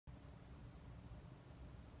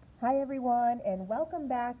Hi everyone, and welcome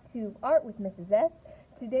back to Art with Mrs. S.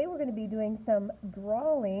 Today we're going to be doing some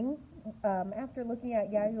drawing. After looking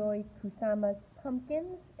at Yayoi Kusama's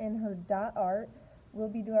pumpkins in her dot art, we'll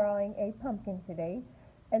be drawing a pumpkin today.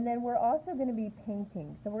 And then we're also going to be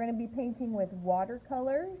painting. So we're going to be painting with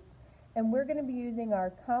watercolors, and we're going to be using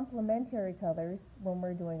our complementary colors when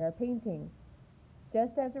we're doing our painting.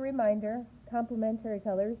 Just as a reminder, complementary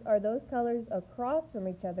colors are those colors across from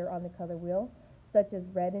each other on the color wheel, such as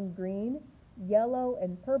red and green, yellow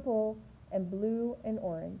and purple, and blue and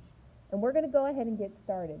orange. And we're going to go ahead and get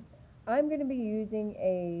started. I'm going to be using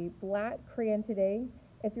a black crayon today.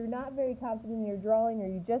 If you're not very confident in your drawing, or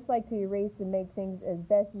you just like to erase and make things as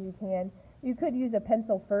best as you can, you could use a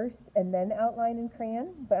pencil first and then outline in crayon,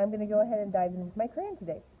 but I'm going to go ahead and dive in with my crayon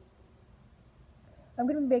today. I'm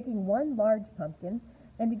going to be making one large pumpkin,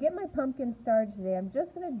 and to get my pumpkin started today, I'm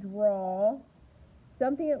just going to draw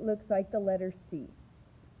something that looks like the letter C.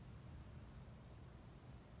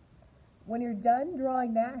 When you're done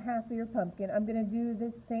drawing that half of your pumpkin, I'm going to do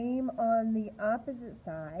the same on the opposite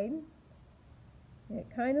side. It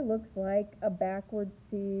kind of looks like a backward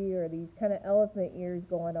C, or these kind of elephant ears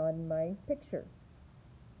going on in my picture.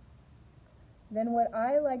 Then what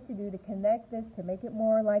I like to do to connect this to make it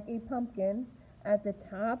more like a pumpkin, at the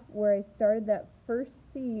top where I started that first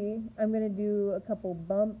C, I'm going to do a couple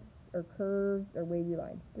bumps or curves or wavy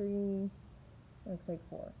lines. 3, looks like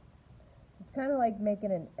 4. It's kind of like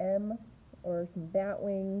making an M or some bat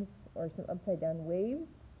wings or some upside down waves.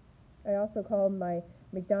 I also call them my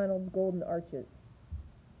McDonald's golden arches.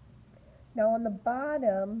 Now on the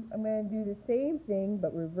bottom, I'm going to do the same thing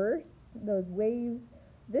but reverse those waves.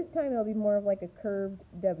 This time it'll be more of like a curved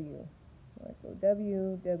W. Let's go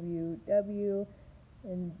W, W, W,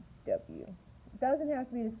 and W. It doesn't have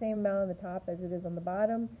to be the same amount on the top as it is on the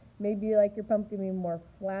bottom. Maybe like your pumpkin be more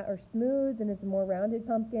flat or smooth and it's a more rounded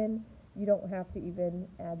pumpkin. You don't have to even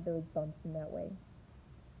add those bumps in that way.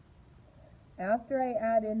 After I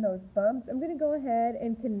add in those bumps, I'm going to go ahead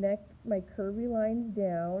and connect my curvy lines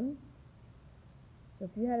down. So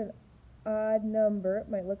if you had an odd number, it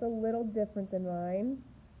might look a little different than mine.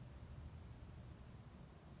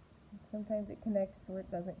 Sometimes it connects where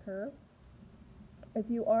it doesn't curve. If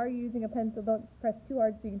you are using a pencil, don't press too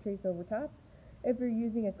hard so you can trace over top. If you're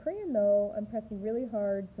using a crayon though, I'm pressing really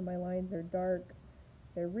hard so my lines are dark.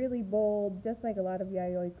 They're really bold, just like a lot of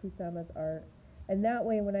Yayoi Kusama's art. And that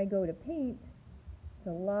way when I go to paint, it's a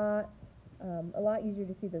lot easier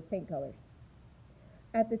to see those paint colors.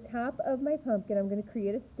 At the top of my pumpkin, I'm going to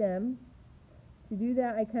create a stem. To do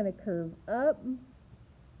that, I kind of curve up,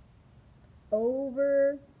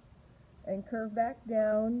 over, and curve back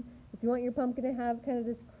down. If you want your pumpkin to have kind of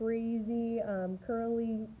this crazy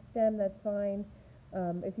curly stem, that's fine.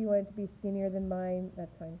 If you want it to be skinnier than mine,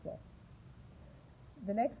 that's fine as well.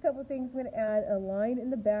 The next couple things, I'm going to add a line in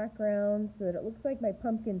the background so that it looks like my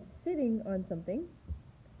pumpkin's sitting on something.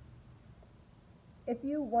 If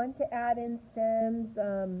you want to add in stems,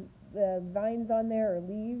 the vines on there, or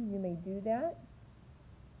leaves, you may do that.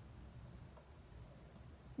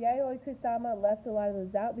 Yayoi Kusama left a lot of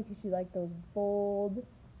those out because she liked those bold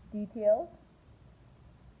details.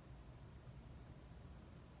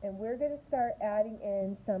 And we're going to start adding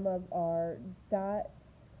in some of our dots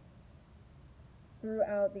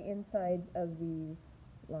throughout the insides of these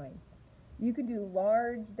lines. You can do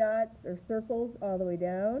large dots or circles all the way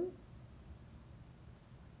down.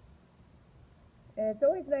 And it's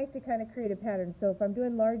always nice to kind of create a pattern. So if I'm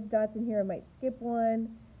doing large dots in here, I might skip one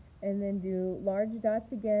and then do large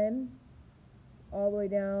dots again all the way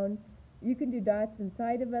down. You can do dots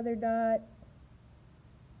inside of other dots.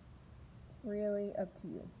 Really up to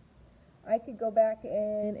you. I could go back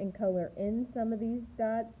in and color in some of these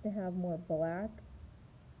dots to have more black.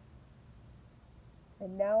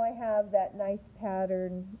 And now I have that nice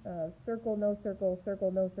pattern of circle, no circle,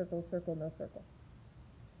 circle, no circle, circle, no circle.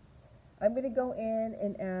 I'm going to go in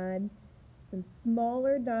and add some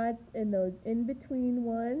smaller dots in those in-between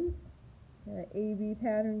ones. Got an AB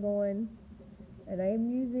pattern going. And I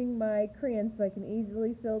am using my crayon so I can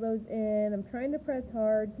easily fill those in. I'm trying to press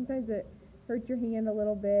hard. Sometimes it hurts your hand a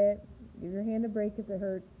little bit. Give your hand a break if it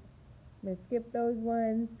hurts. I'm going to skip those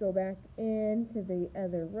ones, go back into the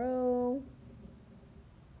other row,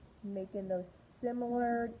 making those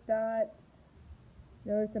similar dots.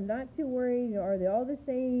 Notice I'm not too worried. Are they all the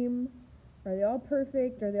same? Are they all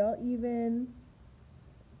perfect? Are they all even?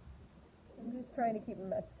 I'm just trying to keep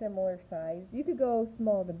them a similar size. You could go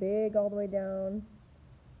small to big all the way down.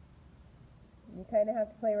 You kind of have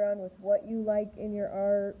to play around with what you like in your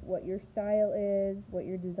art, what your style is, what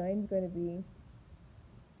your design is going to be.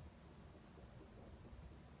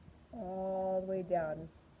 All the way down.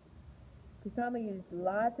 Kusama used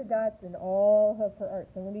lots of dots in all of her art,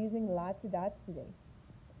 so I'm going to be using lots of dots today.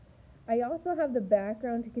 I also have the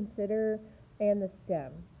background to consider and the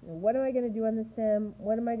stem. What am I going to do on the stem?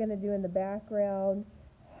 What am I going to do in the background?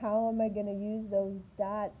 How am I going to use those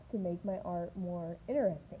dots to make my art more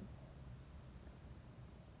interesting?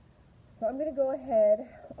 So I'm going to go ahead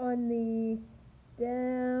on the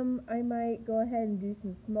stem. I might go ahead and do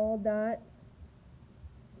some small dots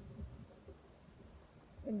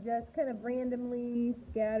and just kind of randomly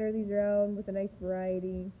scatter these around with a nice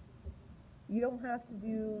variety. You don't have to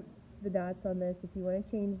do the dots on this if you want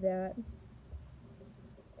to change that.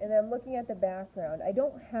 And I'm looking at the background. I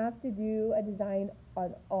don't have to do a design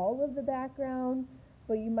on all of the background,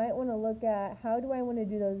 but you might want to look at how do I want to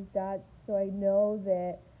do those dots so I know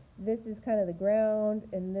that this is kind of the ground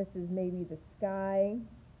and this is maybe the sky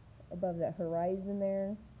above that horizon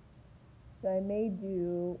there. So I may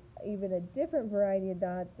do even a different variety of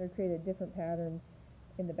dots or create a different pattern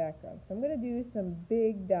in the background. So I'm going to do some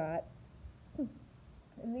big dots.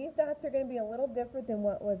 And these dots are going to be a little different than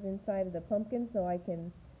what was inside of the pumpkin, so I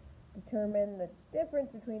can determine the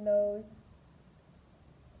difference between those.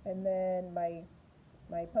 And then my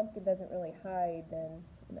pumpkin doesn't really hide then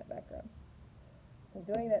in that background. So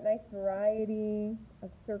doing that nice variety of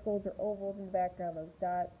circles or ovals in the background, those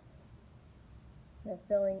dots. And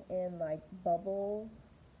filling in like bubbles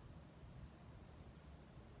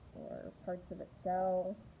or parts of a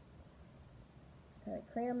cell. Kind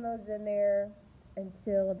of cram those in there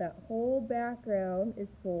until that whole background is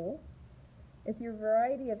full. If your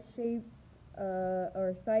variety of shapes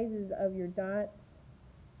or sizes of your dots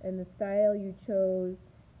and the style you chose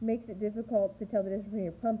makes it difficult to tell the difference between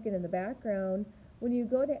your pumpkin and the background, when you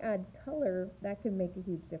go to add color, that can make a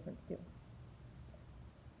huge difference too.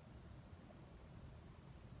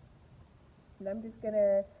 And I'm just going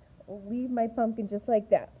to leave my pumpkin just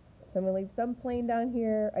like that. So I'm going to leave some plain down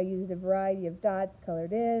here. I used a variety of dots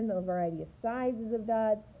colored in, a variety of sizes of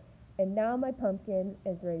dots, and now my pumpkin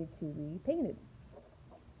is ready to be painted.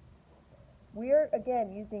 We are,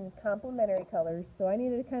 again, using complementary colors, so I need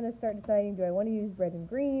to kind of start deciding, do I want to use red and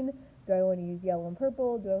green? Do I want to use yellow and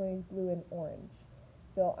purple? Do I want to use blue and orange?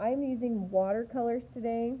 So I'm using watercolors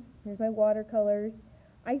today. Here's my watercolors.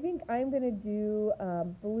 I think I'm going to do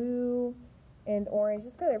blue and orange,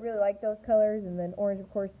 just because I really like those colors, and then orange, of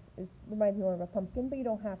course, reminds me more of a pumpkin, but you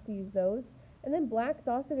don't have to use those. And then black's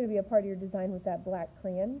also going to be a part of your design with that black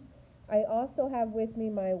crayon. I also have with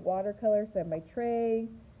me my watercolor, so I have my tray,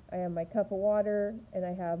 I have my cup of water, and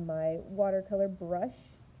I have my watercolor brush.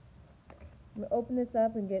 I'm going to open this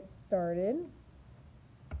up and get started.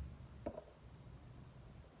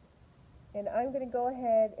 And I'm going to go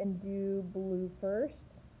ahead and do blue first.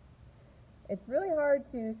 It's really hard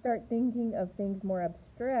to start thinking of things more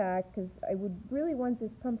abstract because I would really want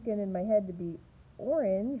this pumpkin in my head to be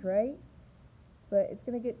orange, right? But it's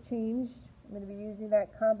going to get changed. I'm going to be using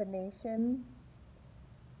that combination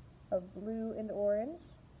of blue and orange.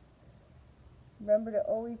 Remember to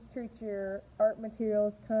always treat your art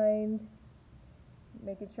materials kind,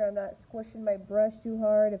 making sure I'm not squishing my brush too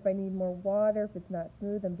hard. If I need more water, if it's not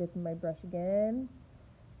smooth, I'm dipping my brush again.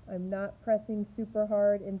 I'm not pressing super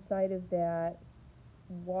hard inside of that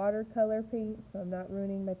watercolor paint, so I'm not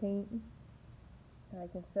ruining my paint. I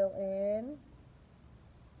can fill in.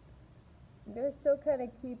 I'm going to still kind of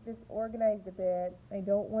keep this organized a bit. I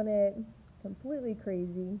don't want it completely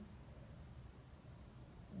crazy.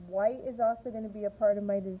 White is also going to be a part of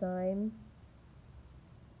my design.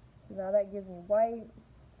 So now that gives me white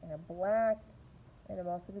and a black, and I'm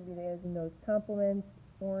also going to be using those complements,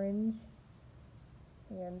 orange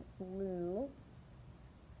and blue.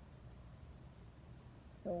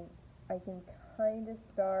 So I can kind of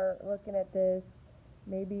start looking at this.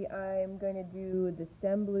 Maybe I'm going to do the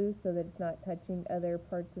stem blue so that it's not touching other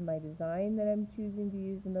parts of my design that I'm choosing to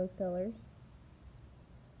use in those colors.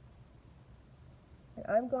 And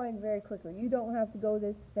I'm going very quickly. You don't have to go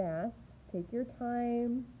this fast. Take your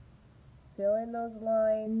time. Fill in those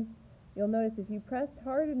lines. You'll notice if you pressed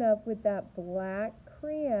hard enough with that black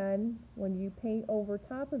crayon, when you paint over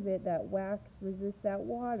top of it, that wax resists that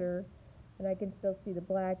water, and I can still see the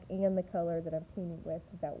black and the color that I'm painting with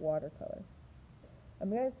that watercolor. I'm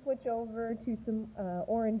going to switch over to some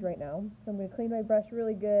orange right now. So I'm going to clean my brush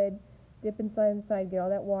really good, dip inside and side, get all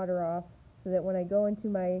that water off, so that when I go into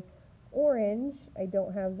my orange, I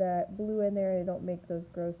don't have that blue in there and I don't make those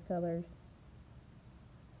gross colors.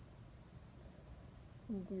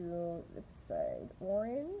 Do this side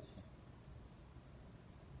orange.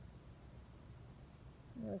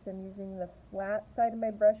 Notice I'm using the flat side of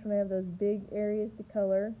my brush when I have those big areas to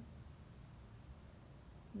color.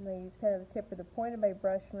 And I use kind of the tip of the point of my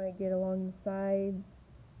brush when I get along the sides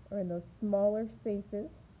or in those smaller spaces.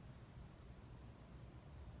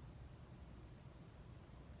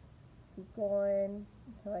 Keep going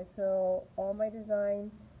until I fill all my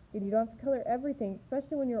design. And you don't have to color everything,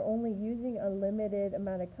 especially when you're only using a limited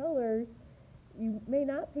amount of colors. You may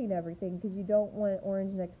not paint everything because you don't want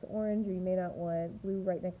orange next to orange, or you may not want blue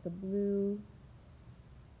right next to blue.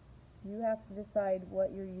 You have to decide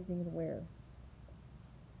what you're using and where.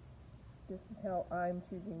 This is how I'm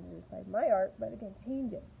choosing to decide my art, but again,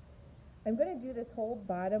 change it. I'm going to do this whole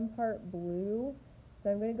bottom part blue, so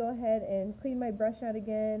I'm going to go ahead and clean my brush out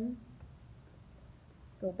again,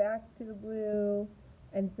 go back to the blue,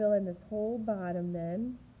 and fill in this whole bottom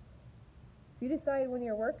then. If you decide when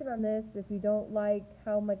you're working on this, if you don't like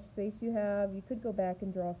how much space you have, you could go back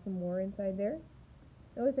and draw some more inside there.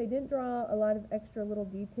 Notice I didn't draw a lot of extra little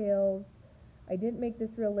details. I didn't make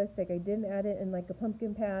this realistic. I didn't add it in like a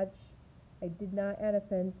pumpkin patch. I did not add a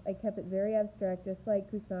fence. I kept it very abstract, just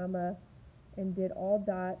like Kusama, and did all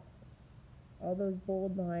dots, all those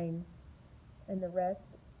bold lines, and the rest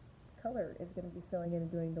color is going to be filling in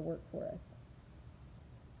and doing the work for us.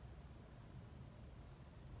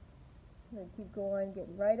 I'm going to keep going, get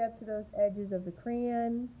right up to those edges of the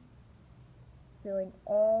crayon, filling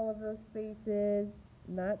all of those spaces,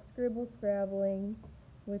 not scrabbling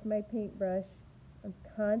with my paintbrush. I'm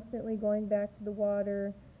constantly going back to the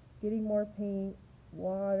water, getting more paint,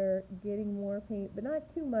 water, getting more paint, but not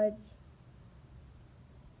too much.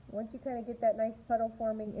 Once you kind of get that nice puddle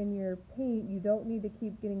forming in your paint, you don't need to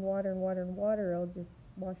keep getting water and water and water. It'll just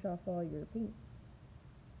wash off all your paint.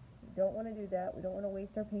 We don't want to do that. We don't want to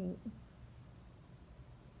waste our paint.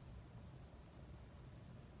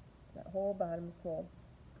 That whole bottom is full.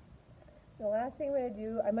 The last thing I'm going to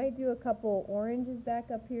do, I might do a couple oranges back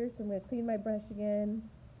up here, so I'm going to clean my brush again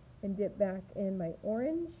and dip back in my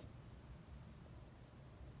orange.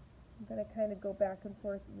 I'm going to kind of go back and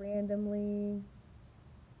forth randomly.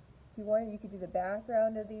 If you wanted, you could do the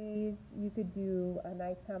background of these. You could do a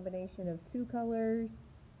nice combination of two colors.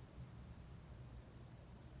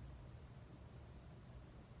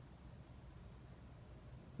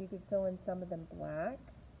 You could fill in some of them black.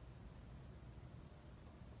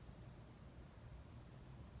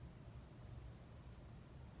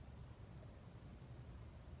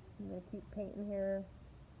 I'm going to keep painting here.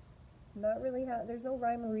 Not really there's no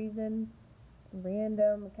rhyme or reason.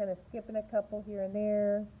 Random, kind of skipping a couple here and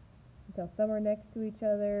there until some are next to each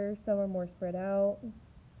other, some are more spread out.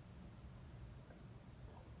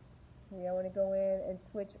 Okay, I want to go in and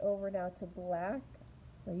switch over now to black.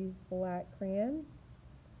 I use black crayon.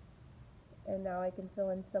 And now I can fill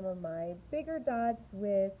in some of my bigger dots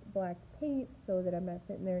with black paint so that I'm not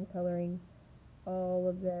sitting there and coloring all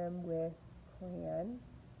of them with crayon.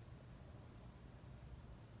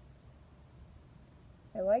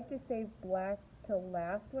 I like to save black till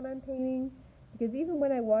last when I'm painting, because even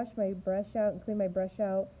when I wash my brush out and clean my brush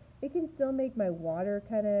out, it can still make my water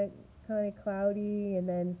kind of cloudy, and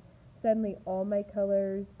then suddenly all my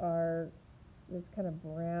colors are this kind of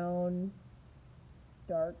brown,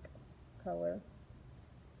 dark color.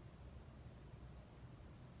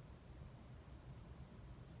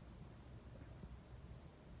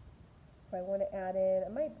 If I want to add in, I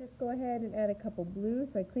might just go ahead and add a couple blues.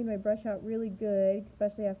 So I clean my brush out really good,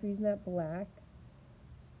 especially after using that black.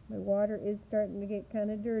 My water is starting to get kind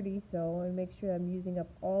of dirty, so I want to make sure I'm using up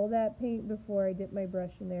all that paint before I dip my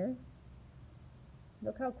brush in there.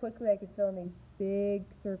 Look how quickly I can fill in these big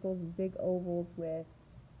circles, these big ovals with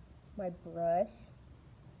my brush.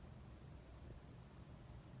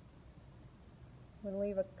 I'm going to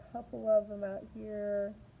leave a couple of them out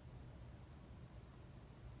here.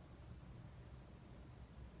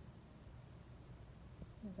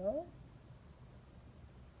 There we go.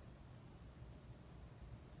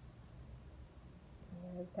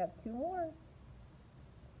 And I just have two more.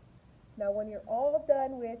 Now when you're all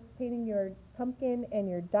done with painting your pumpkin and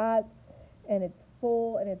your dots, and it's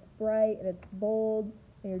full and it's bright and it's bold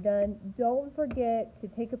and you're done, don't forget to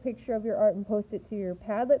take a picture of your art and post it to your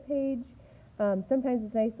Padlet page. Sometimes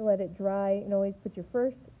it's nice to let it dry, and always put your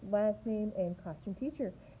first, last name, and costume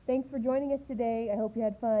teacher. Thanks for joining us today. I hope you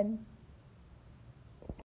had fun.